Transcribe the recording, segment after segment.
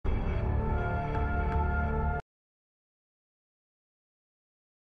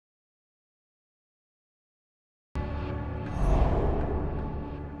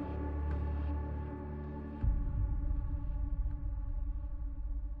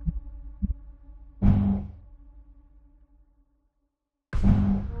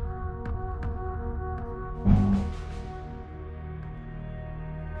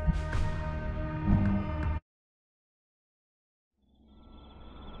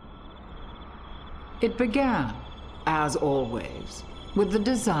It began, as always, with the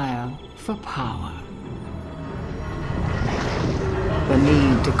desire for power. The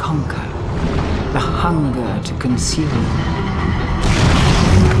need to conquer, the hunger to consume.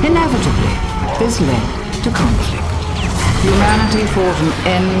 Inevitably, this led to conflict. Humanity fought an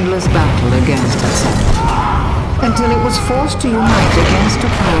endless battle against itself, until it was forced to unite against a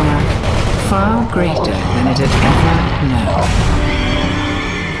power far greater than it had ever known.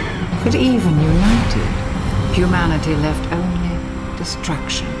 But even united, humanity left only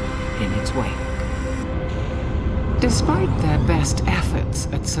destruction in its wake. Despite their best efforts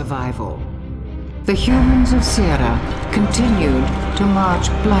at survival, the humans of Sierra continued to march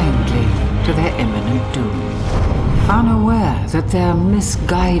blindly to their imminent doom, unaware that their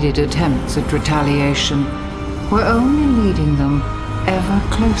misguided attempts at retaliation were only leading them ever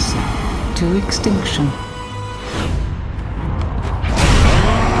closer to extinction.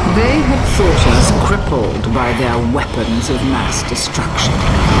 They had thought us crippled by their weapons of mass destruction.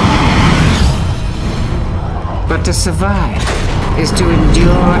 But to survive is to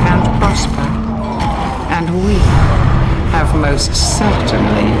endure and prosper, and we have most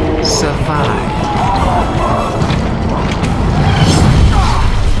certainly survived.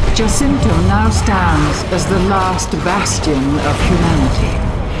 Jacinto now stands as the last bastion of humanity,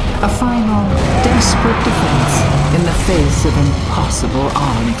 a final, desperate defense in the face of impossible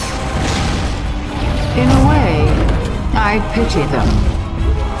odds. In a way, I pity them.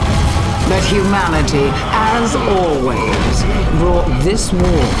 But humanity, as always, brought this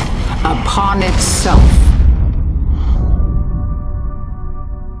war upon itself.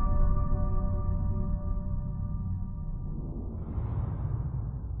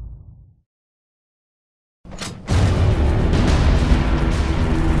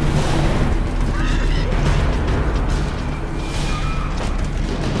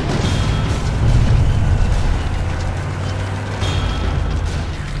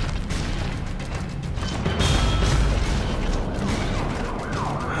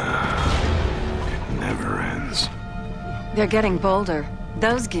 They're getting bolder.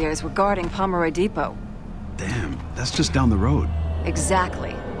 Those gears were guarding Pomeroy Depot. Damn, that's just down the road.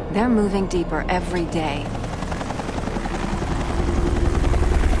 Exactly. They're moving deeper every day.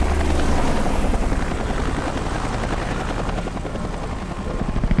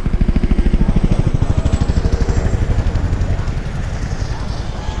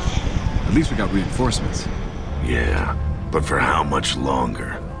 At least we got reinforcements. Yeah, but for how much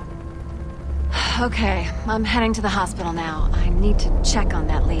longer? Okay, I'm heading to the hospital now. I need to check on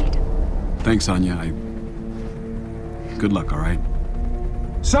that lead. Thanks, Anya. Good luck, all right?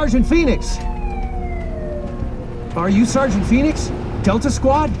 Sergeant Phoenix! Are you Sergeant Phoenix? Delta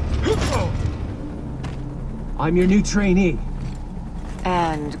Squad? I'm your new trainee.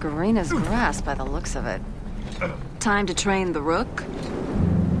 And Garina's grass by the looks of it. Time to train the Rook?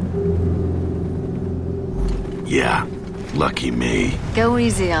 Yeah, lucky me. Go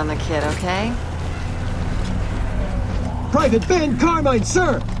easy on the kid, okay? Private Ben Carmine,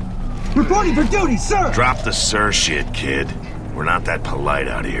 sir! Reporting for duty, sir! Drop the sir shit, kid. We're not that polite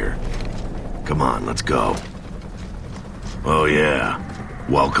out here. Come on, let's go. Oh yeah,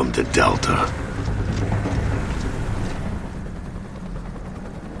 welcome to Delta.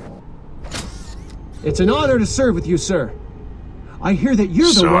 It's an honor to serve with you, sir. I hear that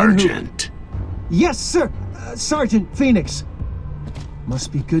you're the one who... Sergeant. Yes, sir! Sergeant Phoenix.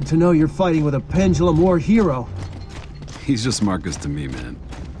 Must be good to know you're fighting with a Pendulum War hero. He's just Marcus to me, man.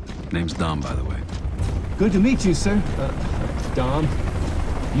 Name's Dom, by the way. Good to meet you, sir. Dom.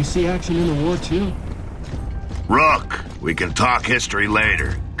 You see action in the war, too? Rook, we can talk history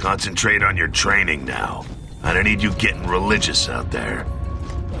later. Concentrate on your training now. I don't need you getting religious out there.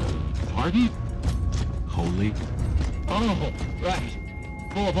 Pardon? Holy? Oh, right.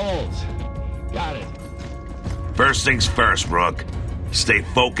 Full of holes. Got it. First things first, Rook. Stay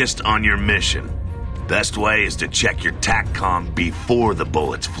focused on your mission. Best way is to check your TACCOM before the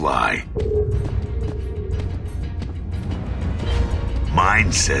bullets fly.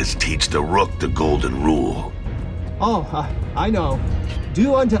 Mine says teach the Rook the golden rule. Oh, I know.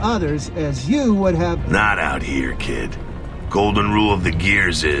 Do unto others as you would have... Not out here, kid. Golden rule of the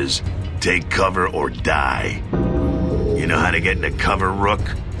gears is take cover or die. You know how to get into cover,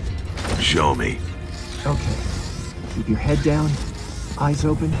 Rook? Show me. Okay. Keep your head down, eyes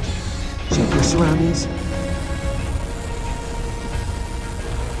open, check your surroundings.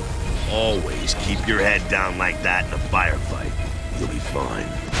 Always keep your head down like that in a firefight. You'll be fine.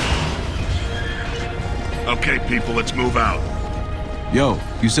 Okay, people, let's move out. Yo,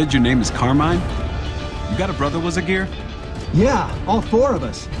 you said your name is Carmine? You got a brother was a gear? Yeah, all four of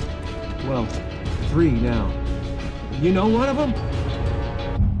us. Well, 3 now. You know one of them?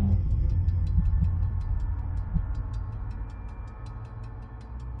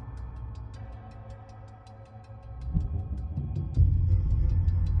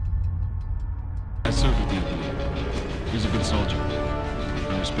 I served with Anthony. He's a good soldier.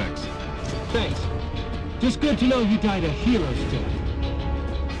 My respects. Thanks. Just good to know you died a hero's death.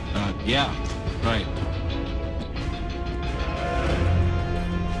 Yeah, right.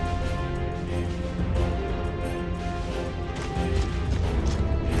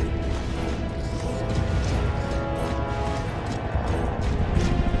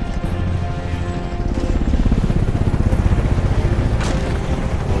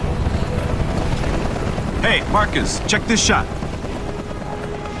 Hey, Marcus, check this shot.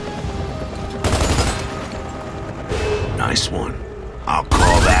 Nice one. I'll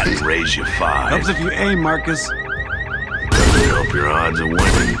call that and raise you 5. Helps if you aim, Marcus. Doesn't help your odds of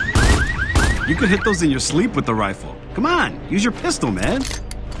winning. You could hit those in your sleep with the rifle. Come on, use your pistol, man.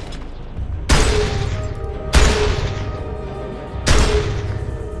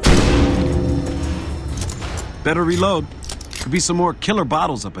 Better reload. Could be some more killer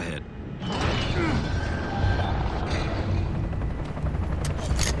bottles up ahead.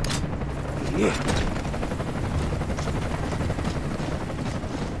 Yeah.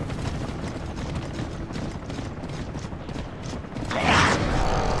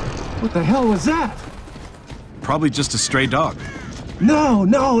 What the hell was that? Probably just a stray dog. No,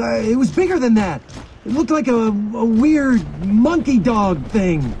 it was bigger than that. It looked like a weird monkey dog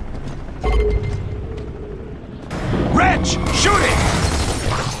thing. Reg, shoot it!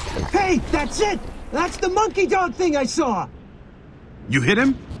 Hey, that's it! That's the monkey dog thing I saw! You hit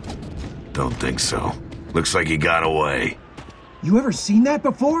him? Don't think so. Looks like he got away. You ever seen that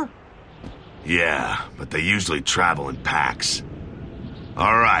before? Yeah, but they usually travel in packs.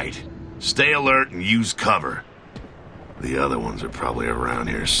 All right, stay alert and use cover. The other ones are probably around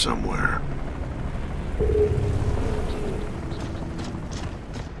here somewhere.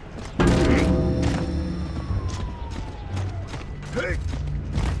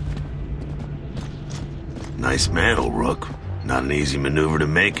 Nice mantle, Rook. Not an easy maneuver to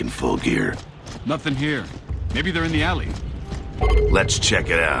make in full gear. Nothing here. Maybe they're in the alley. Let's check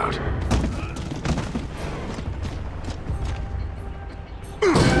it out.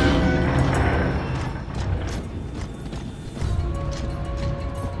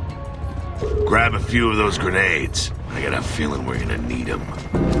 Grab a few of those grenades. I got a feeling we're gonna need them.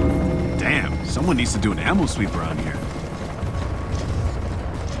 Damn, someone needs to do an ammo sweep around here.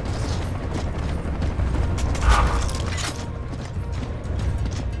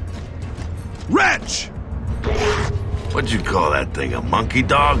 Reg! What'd you call that thing, a monkey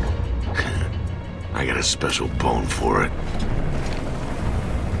dog? I got a special bone for it.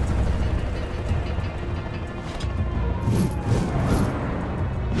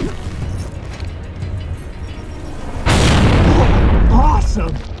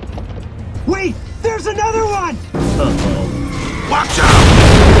 Awesome! Wait, there's another one! Uh-oh. Watch out!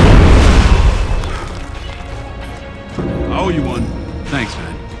 I owe you one. Thanks,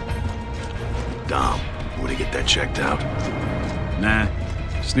 man. Dom, want to get that checked out? Nah,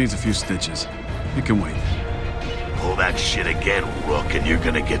 just needs a few stitches. It can wait. Pull that shit again, Rook, and you're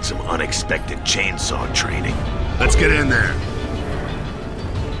gonna get some unexpected chainsaw training. Let's get in there.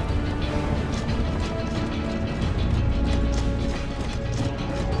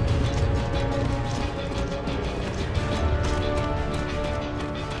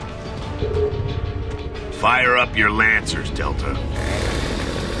 Fire up your lancers, Delta.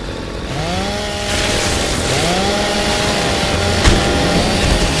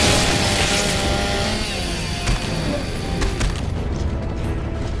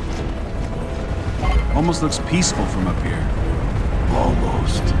 Almost looks peaceful from up here.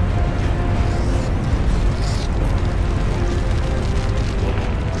 Almost.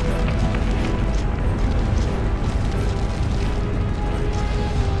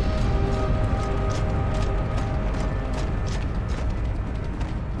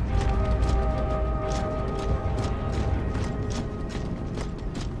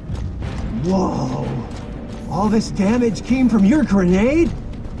 Whoa! All this damage came from your grenade?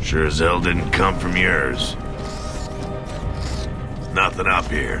 Sure as hell didn't come from yours. Nothing up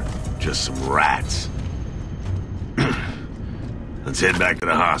here. Just some rats. Let's head back to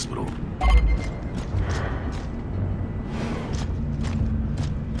the hospital.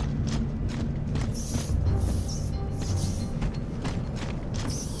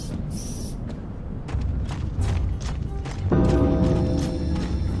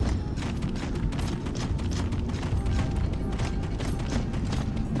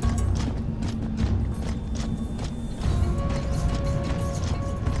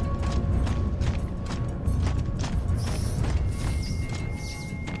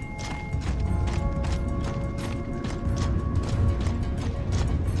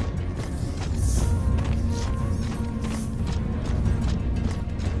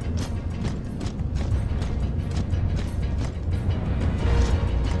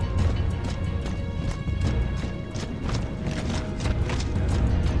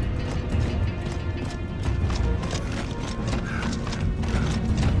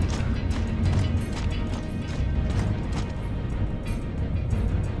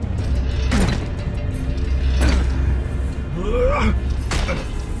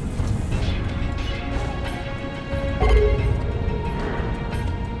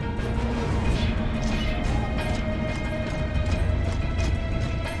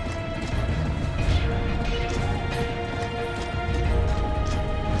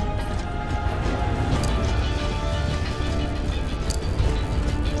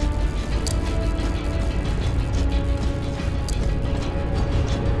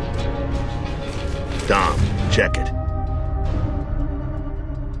 Check it.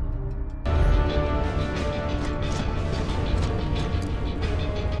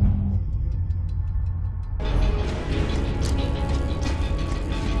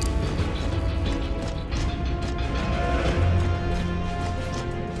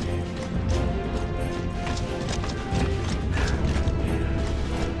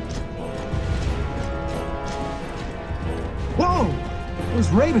 Whoa! Those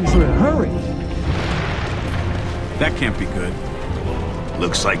ravens are in a hurry. That can't be good.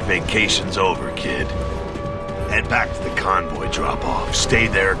 Looks like vacation's over, kid. Head back to the convoy drop-off. Stay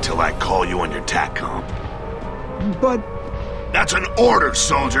there till I call you on your TACCOM. But... That's an order,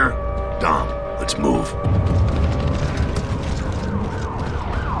 soldier! Dom, let's move.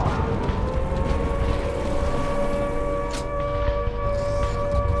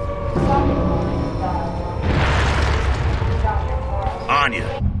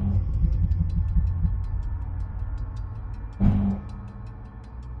 Anya.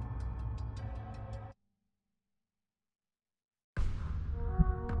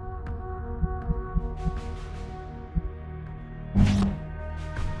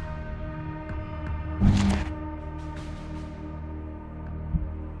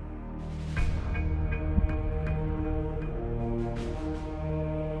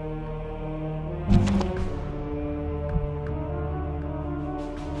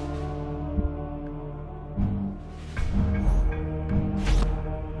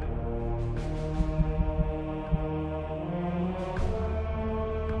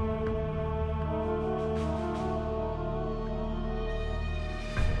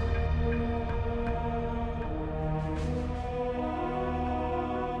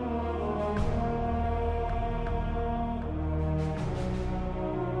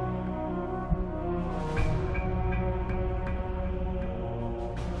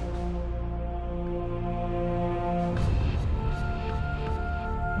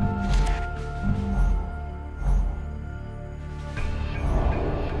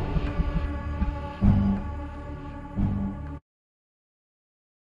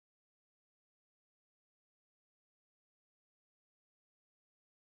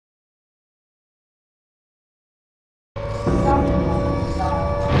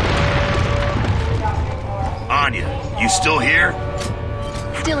 Anya, you still here?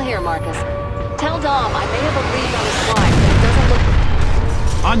 Still here, Marcus. Tell Dom I may have a lead on his flight, but it doesn't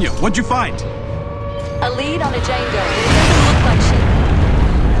look... Anya, what'd you find? A lead on a Jane Doe, but it doesn't look like she...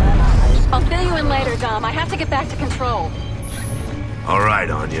 I'll fill you in later, Dom. I have to get back to control. All right,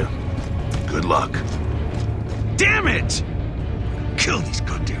 Anya. Good luck. Damn it! Kill these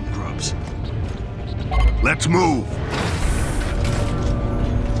goddamn grubs. Let's move.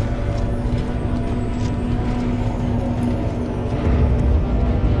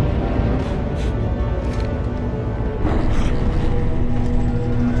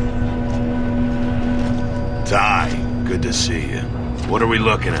 Ty, good to see you. What are we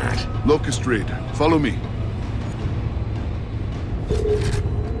looking at? Locust raid. Follow me.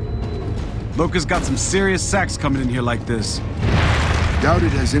 Locust got some serious sacks coming in here like this. Doubt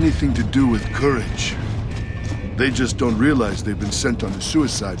it has anything to do with courage. They just don't realize they've been sent on a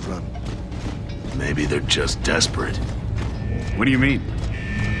suicide run. Maybe they're just desperate. What do you mean?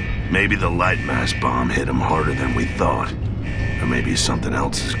 Maybe the light mass bomb hit them harder than we thought. Or maybe something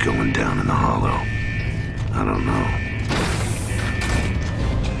else is going down in the hollow. I don't know.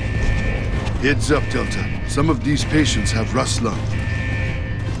 Heads up, Delta. Some of these patients have rust lung.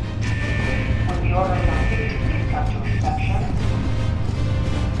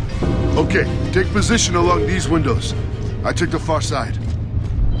 Okay, take position along these windows. I take the far side.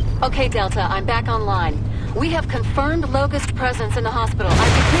 Okay, Delta, I'm back online. We have confirmed Locust presence in the hospital. I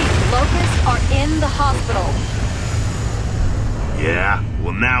repeat, Locusts are in the hospital. Yeah?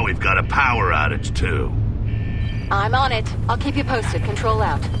 Well, now we've got a power outage, too. I'm on it. I'll keep you posted. Control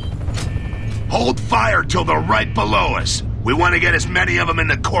out. Hold fire till they're right below us. We want to get as many of them in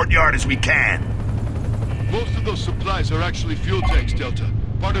the courtyard as we can. Most of those supplies are actually fuel tanks, Delta.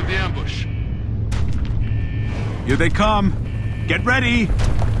 Part of the ambush. Here they come. Get ready.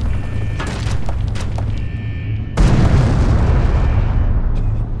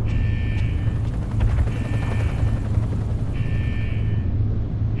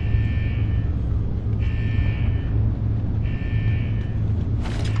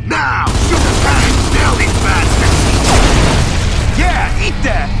 Now! Super tanks! Nail these bastards! Yeah, eat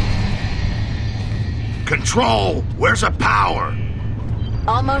that! Control! Where's the power?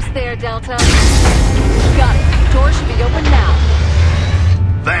 Almost there, Delta. Got it. Door should be open now.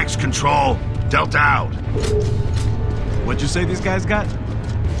 Thanks, Control. Delta out. What'd you say these guys got?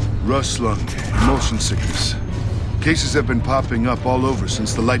 Rust lung, motion sickness. Cases have been popping up all over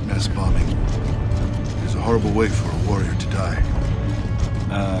since the Lightmass bombing. It's a horrible way for a warrior to die.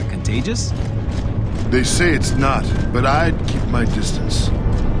 Contagious? They say it's not, but I'd keep my distance.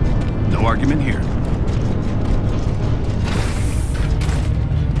 No argument here.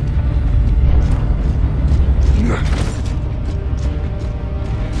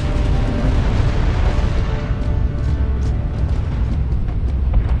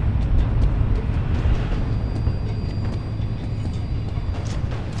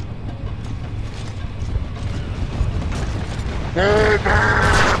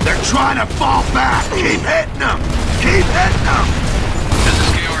 They're trying to fall back! Keep hitting them! Keep hitting them! This is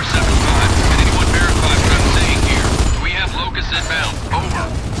KR-75. Can anyone verify what I'm saying here? Do we have locusts inbound? Over.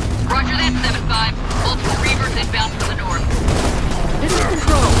 Roger that, 7-5. Multiple Reavers inbound from the north. This is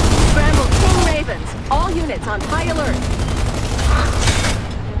Control. Scramble King Ravens. All units on high alert.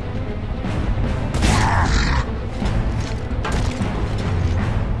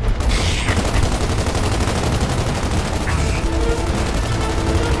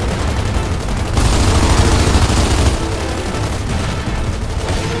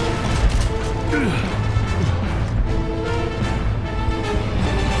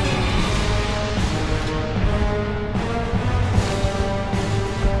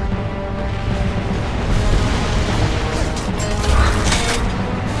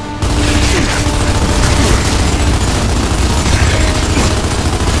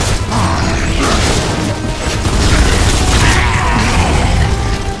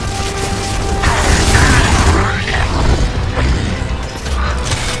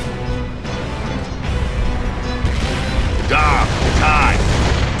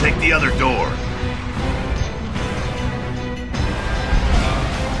 Take the other door.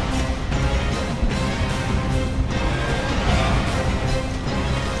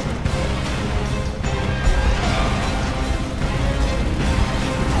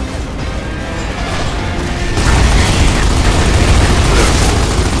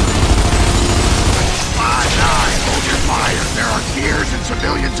 Gears and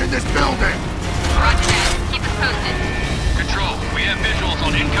civilians in this building! Roger that. Keep us posted. Control, we have visuals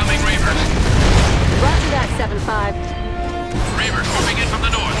on incoming Reavers. Roger that, 7-5. Reavers moving in from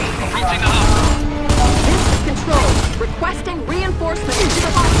the north, approaching the hospital. This is Control. Requesting reinforcements to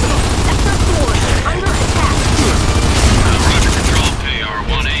the hospital. Sector 4 under attack. Roger, Control,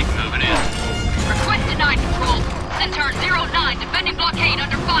 KR-18 moving in. Request denied, Control. Centaur 09 defending blockade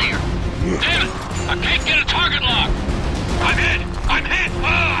under fire. Damn it! I can't get a target lock! I'm hit! I'm hit!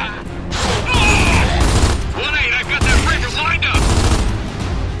 Ah! Ah! 1-8, I've got that Reaver lined up!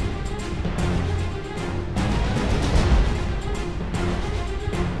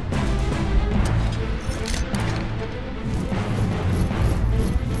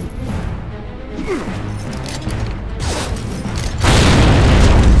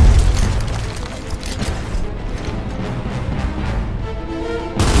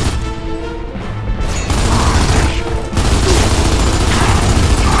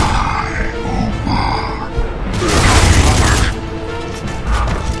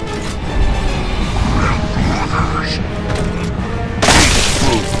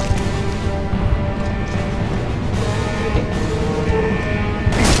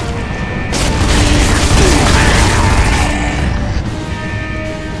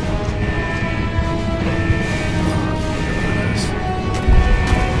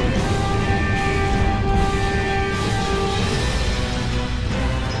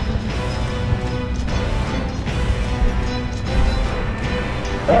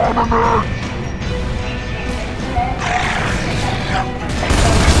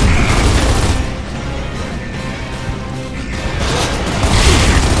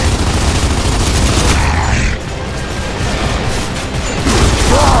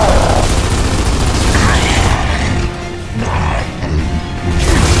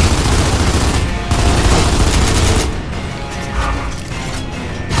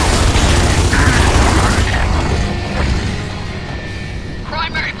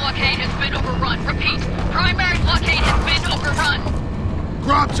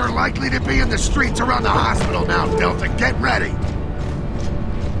 Grubs are likely to be in the streets around the hospital now, Delta. Get ready!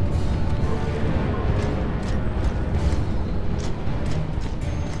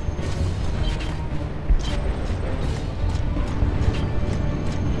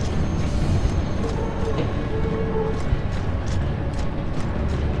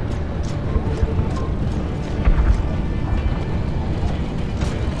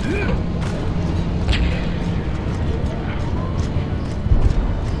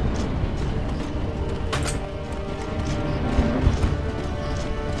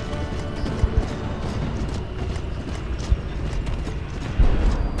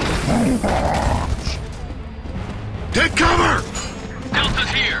 Take cover! Delta's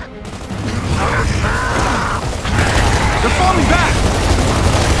here. They're falling back!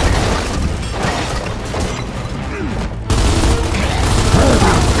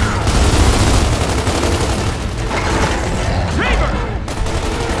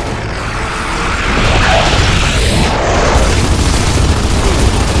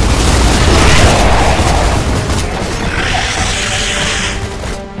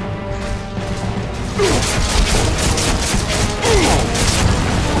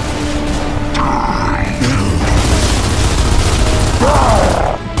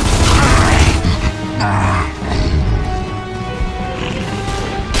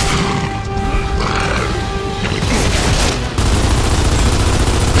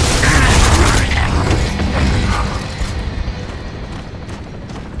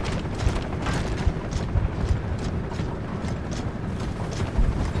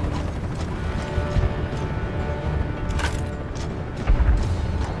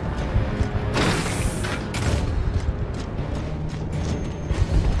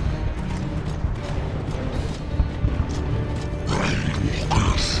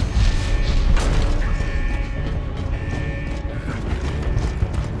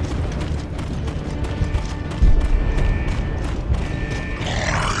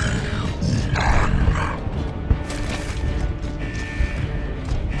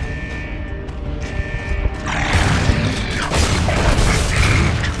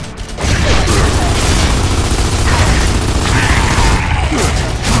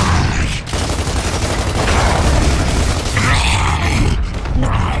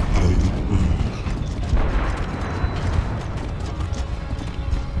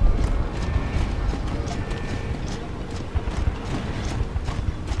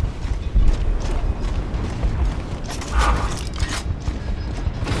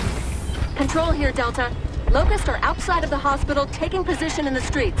 Control here, Delta. Locusts are outside of the hospital, taking position in the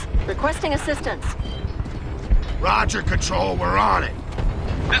streets, requesting assistance. Roger, Control, we're on it.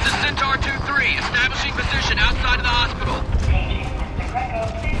 This is Centaur 2-3, establishing position outside of the hospital.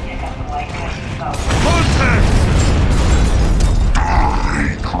 Contact!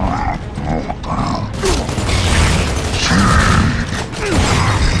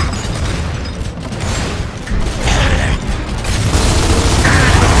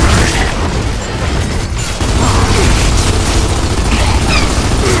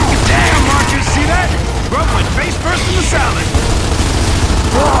 Damn, Marcus, see that? Grub went face first in the salad.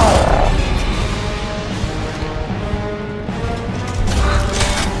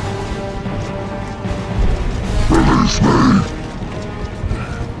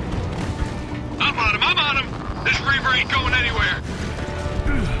 I'm on him! This Reaver ain't going anywhere!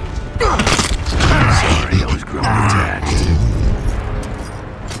 Sorry, I was growing attached.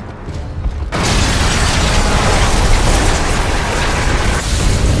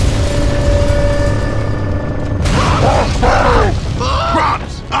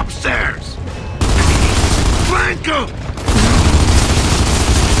 Grubs! Upstairs! Flank 'em!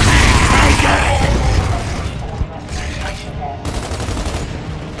 Take it!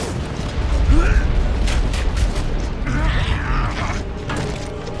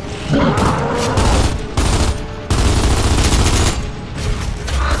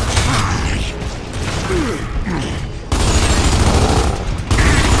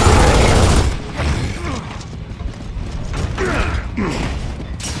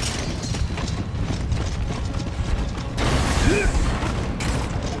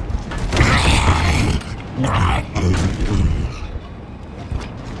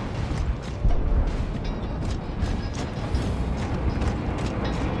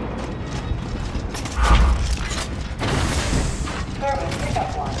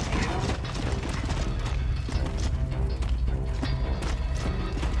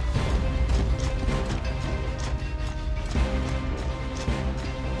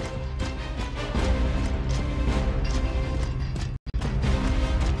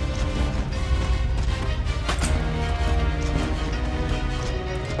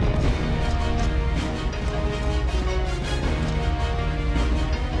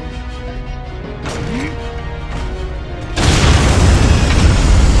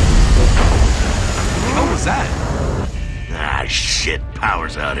 Shit,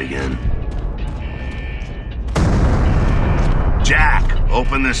 power's out again. Jack,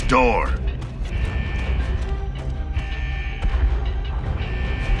 open this door.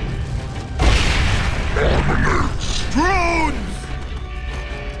 Drones!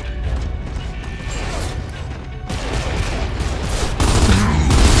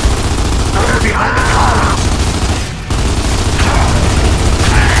 They're behind the columns!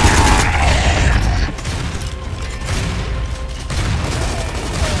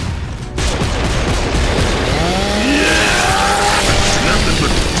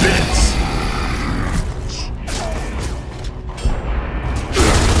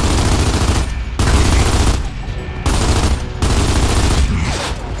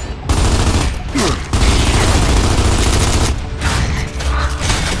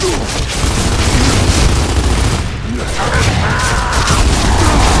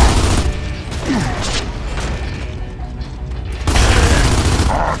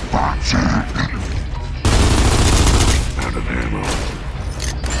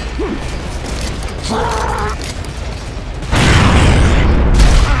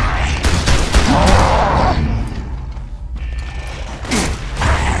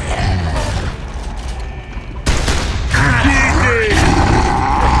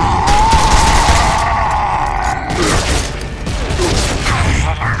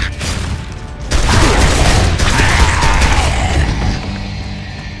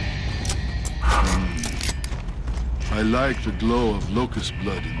 like the glow of locust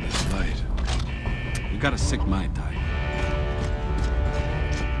blood in this light. You got a sick mind, Ty.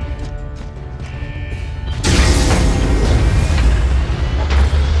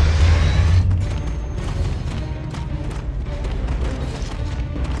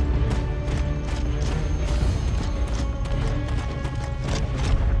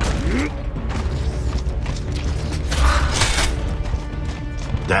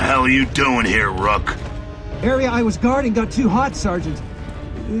 The hell are you doing here, Rook? Area I was guarding got too hot, Sergeant.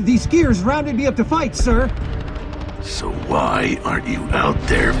 These skiers rounded me up to fight, sir. So why aren't you out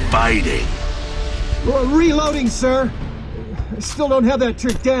there fighting? Reloading, sir. I still don't have that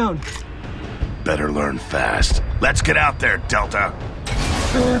trick down. Better learn fast. Let's get out there, Delta.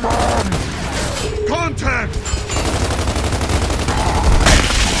 Contact!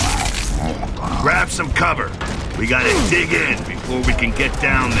 Grab some cover. We gotta dig in before we can get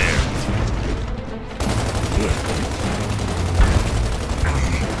down there.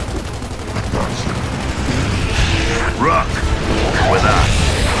 Rook, you're with us.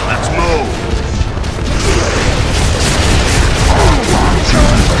 Let's move.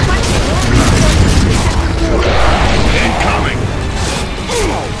 Incoming.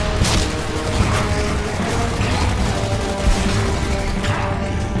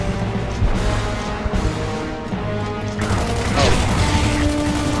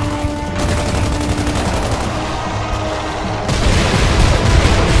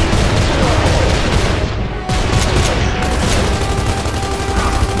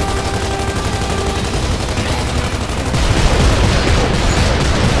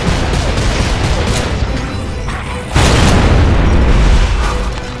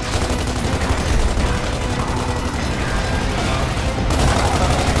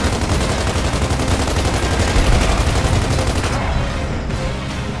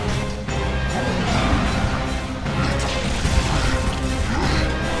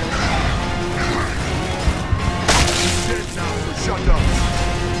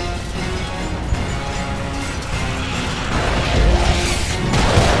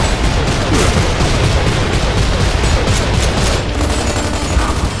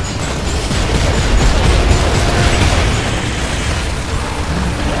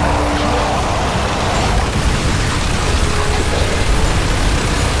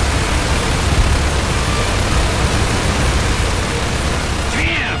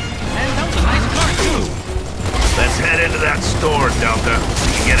 Delta.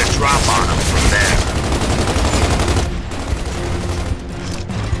 We can get a drop on them from there.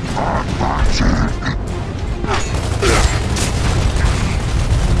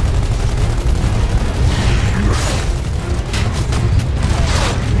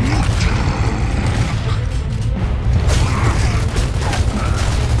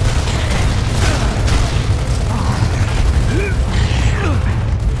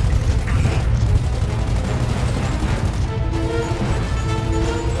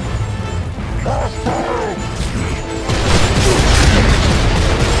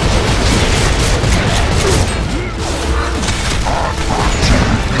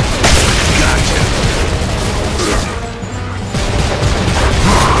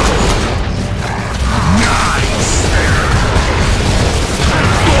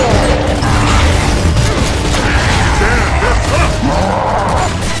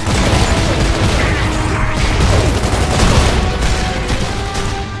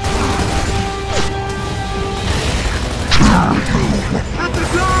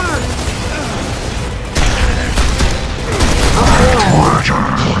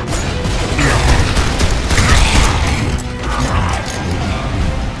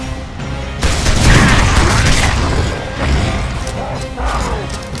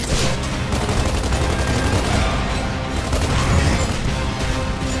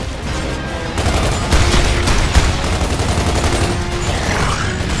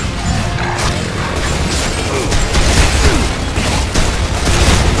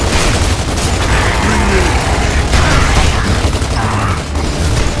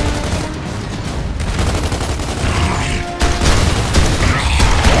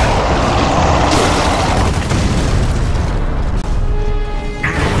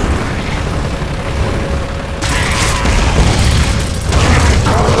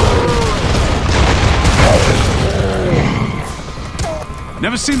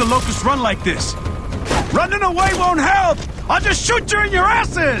 Never seen the Locust run like this. Running away won't help! I'll just shoot you in your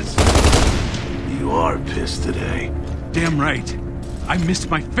asses! You are pissed today. Damn right. I missed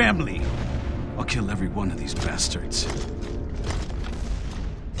my family. I'll kill every one of these bastards.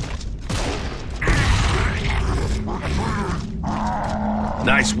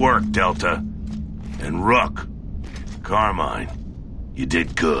 Nice work, Delta. And Rook, Carmine, you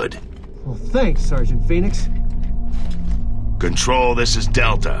did good. Well, thanks, Sergeant Phoenix. Control, this is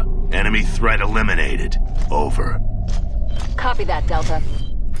Delta. Enemy threat eliminated. Over. Copy that, Delta.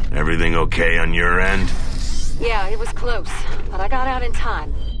 Everything okay on your end? Yeah, it was close, but I got out in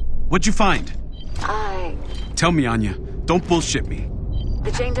time. What'd you find? Tell me, Anya. Don't bullshit me.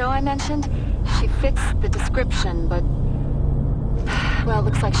 The Jane Doe I mentioned, she fits the description, but... Well,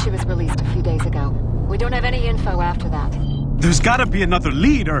 looks like she was released a few days ago. We don't have any info after that. There's gotta be another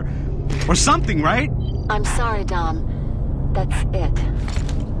lead or something, right? I'm sorry, Dom. That's it.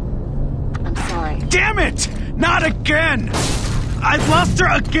 I'm sorry. Damn it! Not again! I've lost her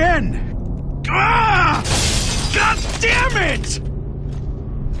again! Ah! God damn it!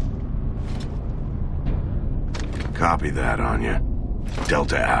 Copy that, Anya.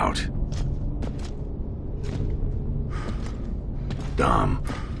 Delta out. Dom,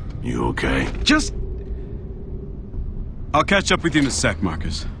 you okay? I'll catch up with you in a sec,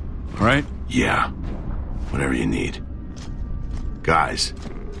 Marcus. All right? Yeah. Whatever you need. Guys,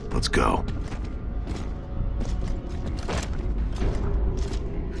 let's go.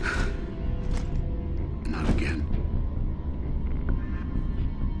 Not again.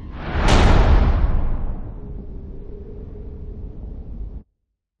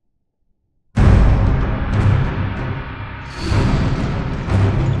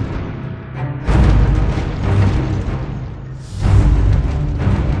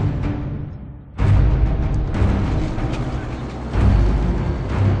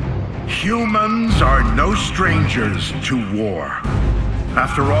 Humans are no strangers to war.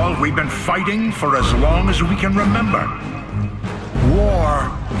 After all, we've been fighting for as long as we can remember.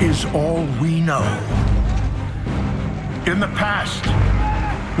 War is all we know. In the past,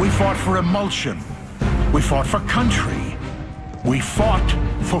 we fought for emulsion. We fought for country. We fought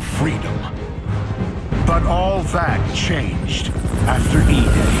for freedom. But all that changed after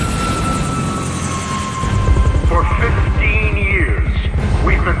E-Day. For 15 years,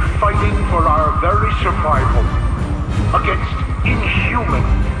 we've been fighting for our very survival against inhuman,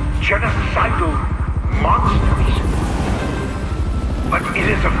 genocidal monsters. But it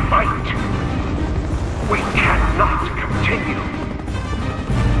is a fight we cannot continue.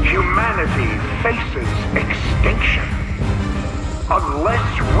 Humanity faces extinction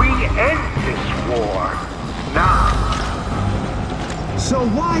unless we end this war now. So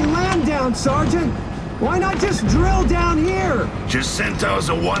why land down, Sergeant? Why not just drill down here? Jacinto's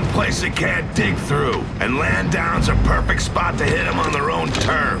the one place it can't dig through, and land down's a perfect spot to hit them on their own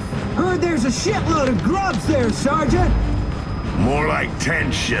turf. Heard there's a shitload of grubs there, Sergeant. More like 10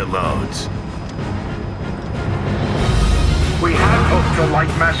 shitloads. We had hoped the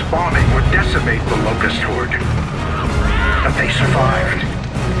light mass bombing would decimate the Locust Horde. But they survived,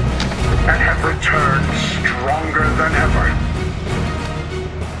 and have returned stronger than ever.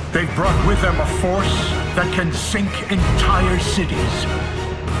 They've brought with them a force that can sink entire cities.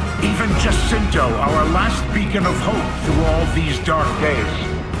 Even Jacinto, our last beacon of hope through all these dark days,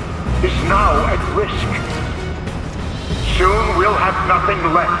 is now at risk. Soon we'll have nothing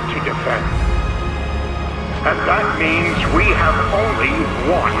left to defend. And that means we have only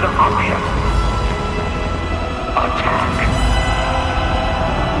one option. Attack.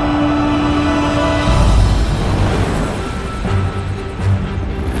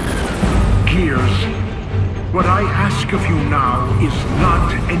 Gears, what I ask of you now is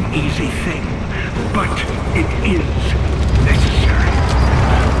not an easy thing, but it is necessary.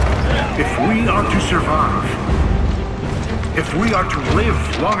 If we are to survive, if we are to live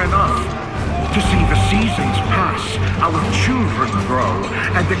long enough to see the seasons pass, our children grow,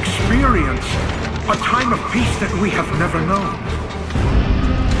 and experience a time of peace that we have never known,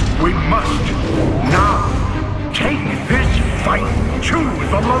 we must now take this fight to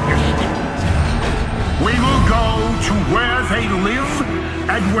the Locust. We will go to where they live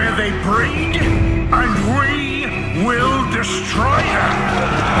and where they breed, and we will destroy them.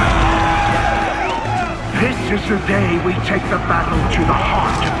 This is the day we take the battle to the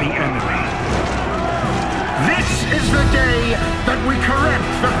heart of the enemy. This is the day that we correct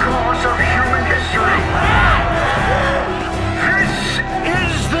the course of human history. This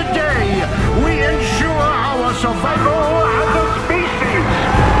is the day we ensure our survival as a species.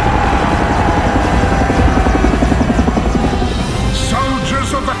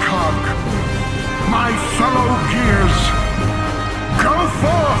 Soldiers of the cog, my fellow Gears, go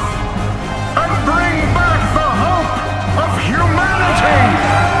forth and bring back the hope of humanity!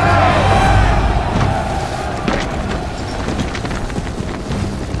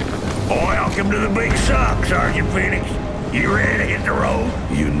 Welcome to the big suck, Sergeant Phoenix. You ready to hit the road?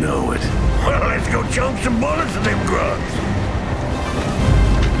 You know it. Well, let's go chunk some bullets of them grubs.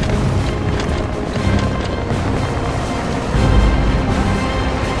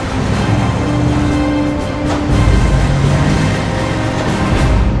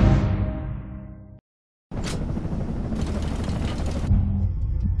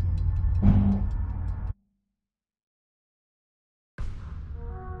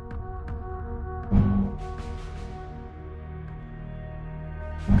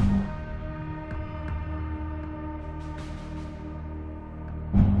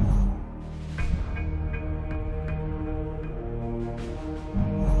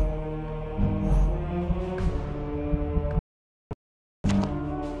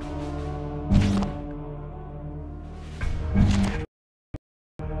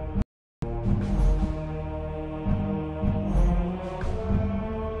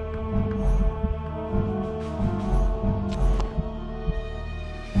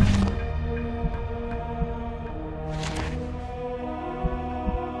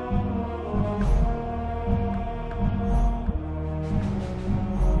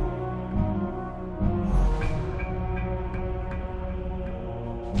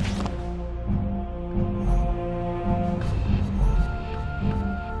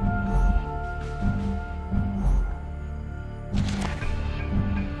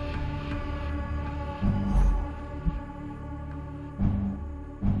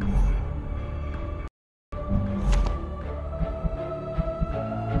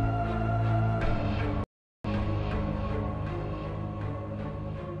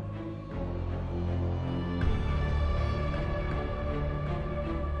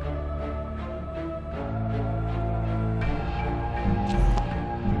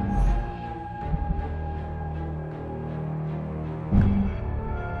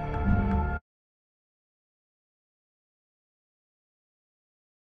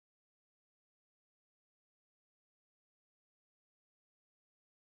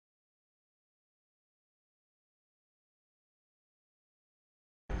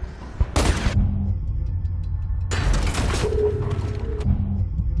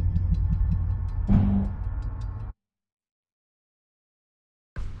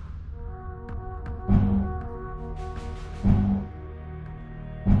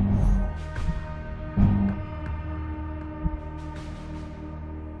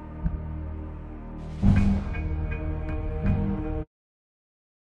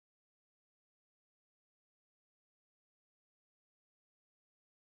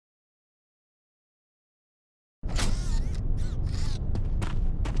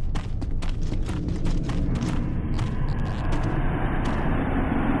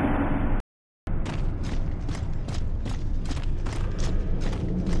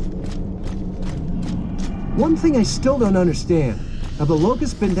 One thing I still don't understand. Have the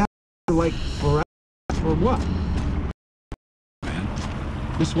locusts been down like forever or what?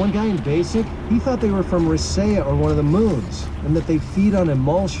 This one guy in Basic, he thought they were from Ricea or one of the moons, and that they feed on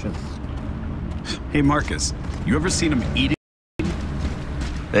emulsion. Hey, Marcus, you ever seen them eating?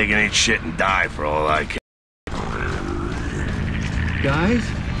 They can eat shit and die for all I care. Guys,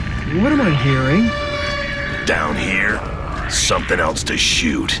 what am I hearing? Down here, something else to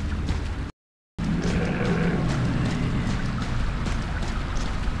shoot.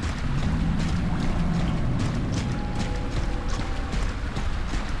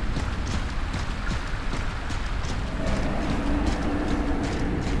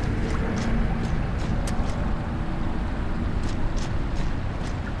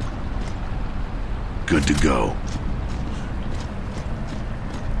 Good to go.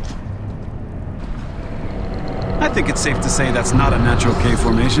 I think it's safe to say that's not a natural cave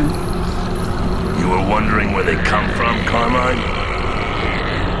formation. You were wondering where they come from, Carmine?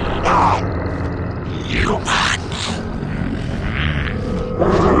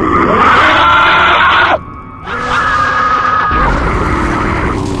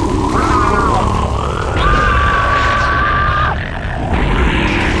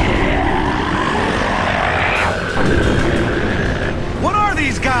 What are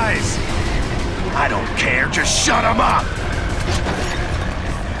these guys? I don't care, just shut them up!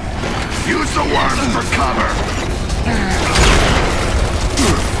 Use the worms for cover!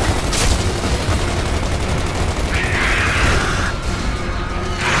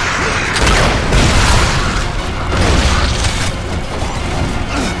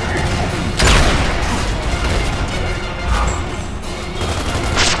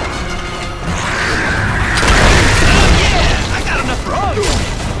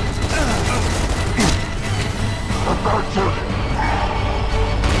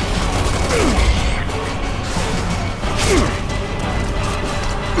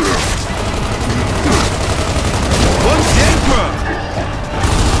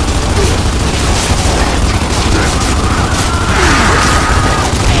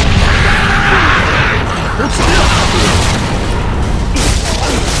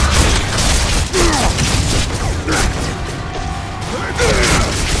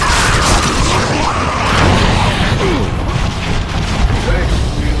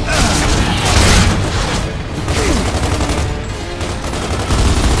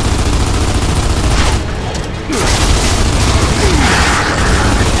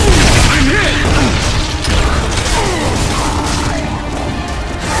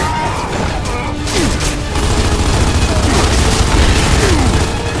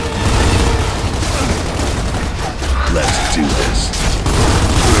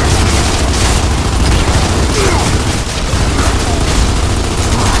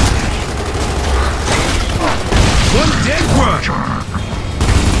 treasure.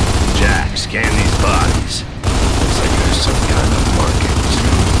 Jack, scan these bodies. Looks like there's some kind of markings.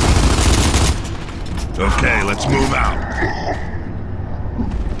 Okay, let's move out.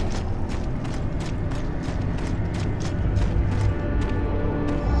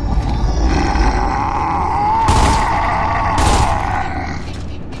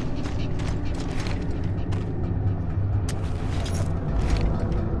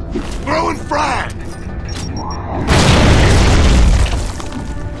 Throwing frag!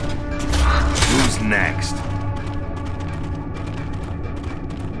 Who's next?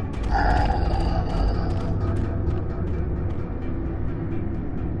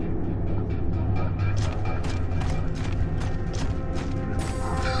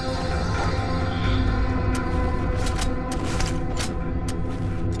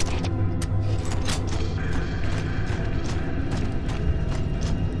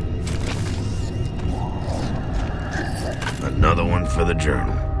 Another one for the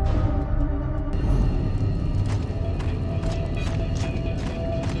journal.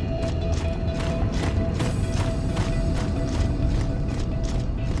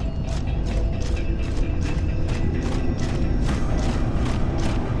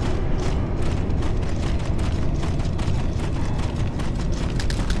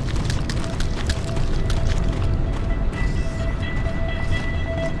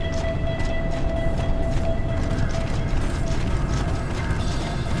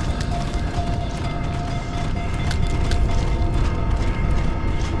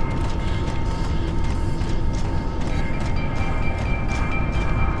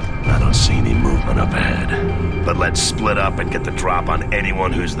 See any movement up ahead. But let's split up and get the drop on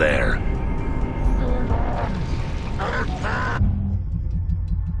anyone who's there.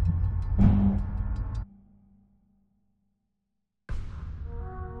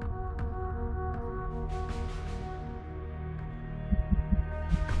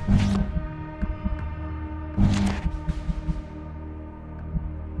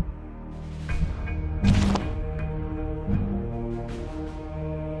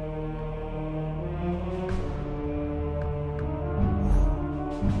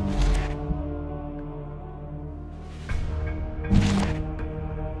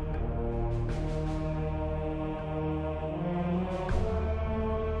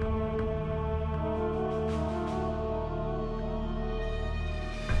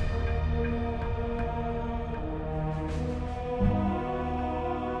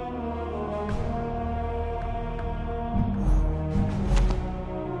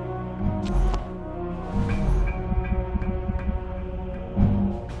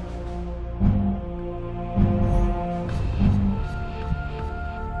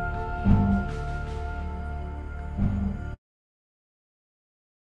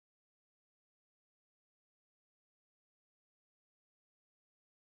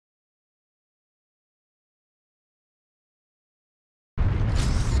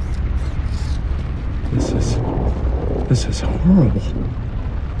 This is horrible.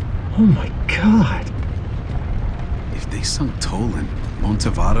 Oh my God. If they sunk Tolan,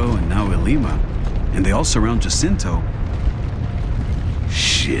 Montevado, and now Ilima, and they all surround Jacinto...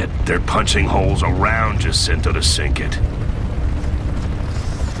 Shit, they're punching holes around Jacinto to sink it. This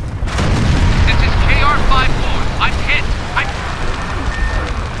is KR-54. I'm hit.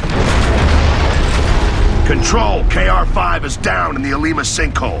 Control, KR-5 is down in the Ilima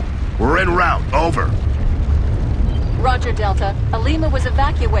sinkhole. We're en route, over. Roger, Delta. Ilima was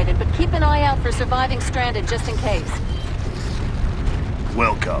evacuated, but keep an eye out for surviving stranded just in case.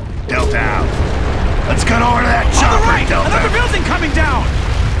 Wilco, Delta out. Let's get over to that chopper, On the right! Delta! Another building coming down!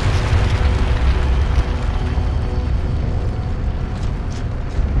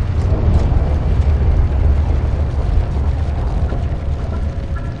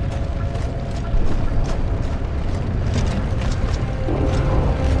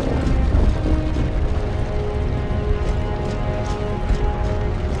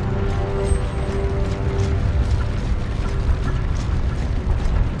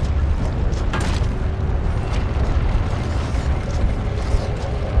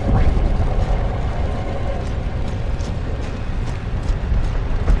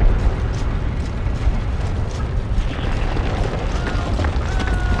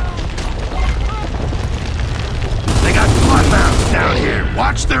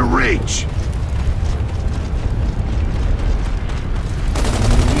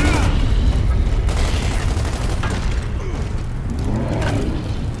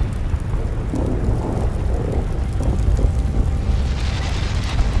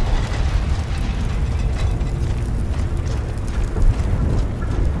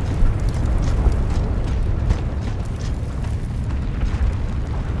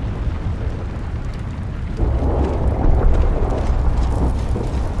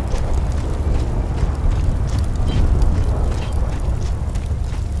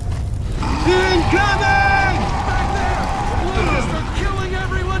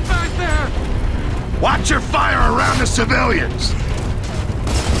 Watch your fire around the civilians!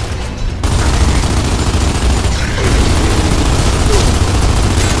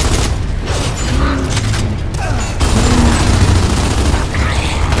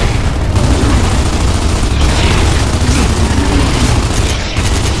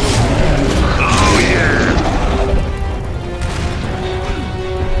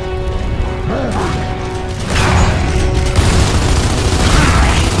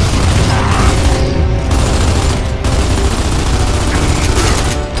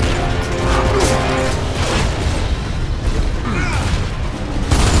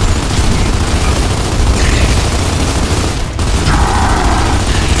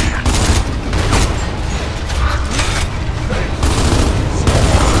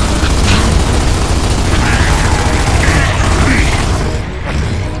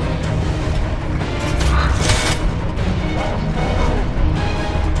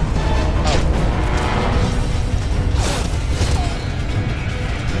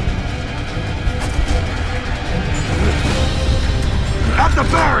 At the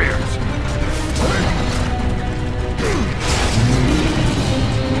barriers!